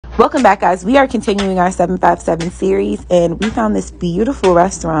Welcome back, guys. We are continuing our 757 series, and we found this beautiful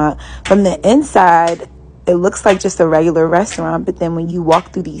restaurant. From the inside, it looks like just a regular restaurant, but then when you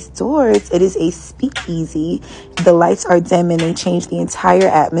walk through these doors, it is a speakeasy. The lights are dim and they change the entire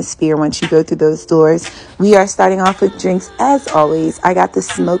atmosphere once you go through those doors. We are starting off with drinks as always. I got the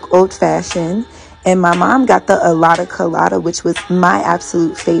smoke old fashioned, and my mom got the Alada Colada, which was my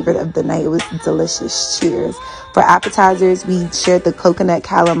absolute favorite of the night. It was delicious. Cheers. For appetizers, we shared the coconut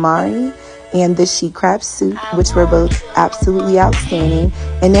calamari and the she crab soup, which were both absolutely outstanding.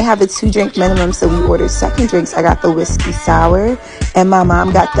 And they have a 2-drink minimum, so we ordered second drinks. I got the whiskey sour, and my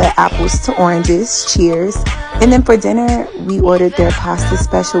mom got the apples to oranges. Cheers. And then for dinner, we ordered their pasta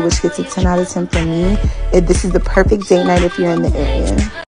special, which gets a 10 out of 10 for me. This is the perfect date night if you're in the area.